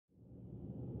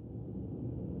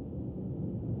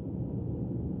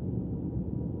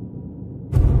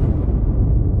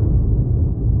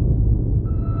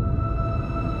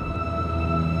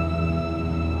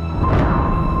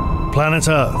Planet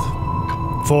Earth,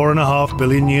 4.5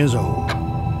 billion years old.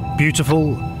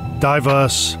 Beautiful,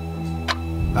 diverse,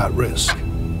 at risk.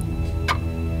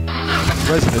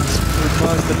 Residents are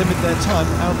advised to limit their time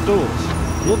outdoors.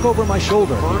 Look over my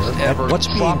shoulder here at what's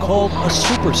being called a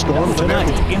superstorm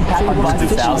tonight. Impact on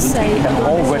 2,000 people have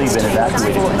already been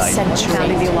evacuated tonight.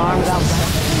 Sounding the alarm without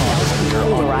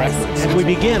And we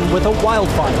begin with a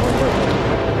wildfire alert.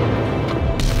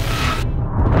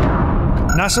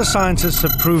 NASA scientists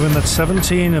have proven that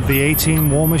 17 of the 18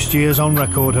 warmest years on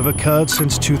record have occurred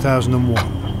since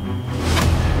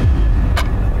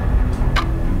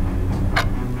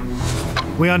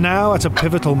 2001. We are now at a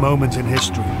pivotal moment in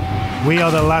history. We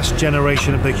are the last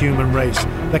generation of the human race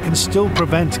that can still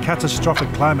prevent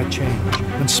catastrophic climate change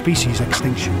and species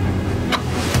extinction.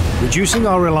 Reducing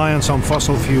our reliance on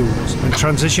fossil fuels and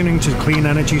transitioning to clean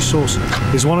energy sources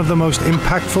is one of the most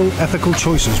impactful ethical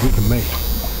choices we can make.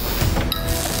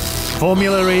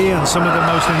 Formula E and some of the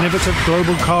most innovative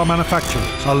global car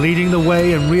manufacturers are leading the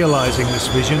way in realizing this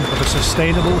vision of a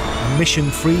sustainable,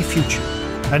 emission-free future.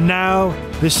 And now,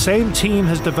 this same team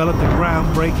has developed a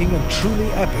groundbreaking and truly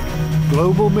epic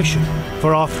global mission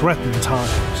for our threatened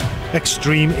times,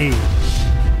 Extreme E.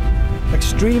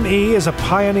 Extreme E is a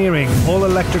pioneering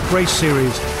all-electric race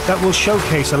series that will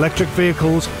showcase electric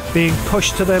vehicles being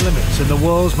pushed to their limits in the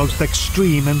world's most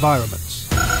extreme environments.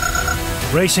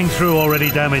 Racing through already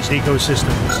damaged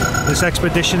ecosystems, this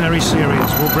expeditionary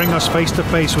series will bring us face to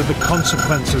face with the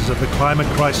consequences of the climate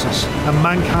crisis and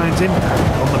mankind's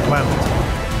impact on the planet.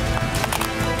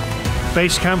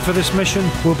 Base camp for this mission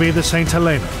will be the St.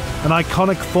 Helena, an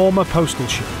iconic former postal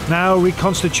ship, now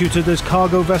reconstituted as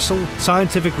cargo vessel,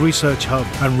 scientific research hub,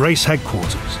 and race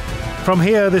headquarters. From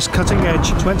here, this cutting-edge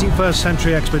 21st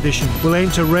century expedition will aim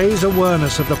to raise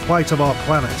awareness of the plight of our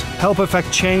planet, help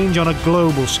effect change on a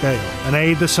global scale, and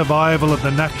aid the survival of the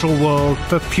natural world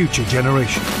for future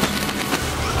generations.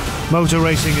 Motor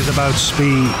racing is about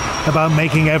speed, about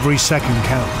making every second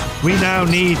count. We now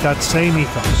need that same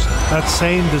ethos, that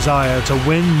same desire to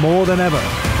win more than ever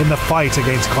in the fight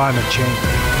against climate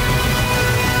change.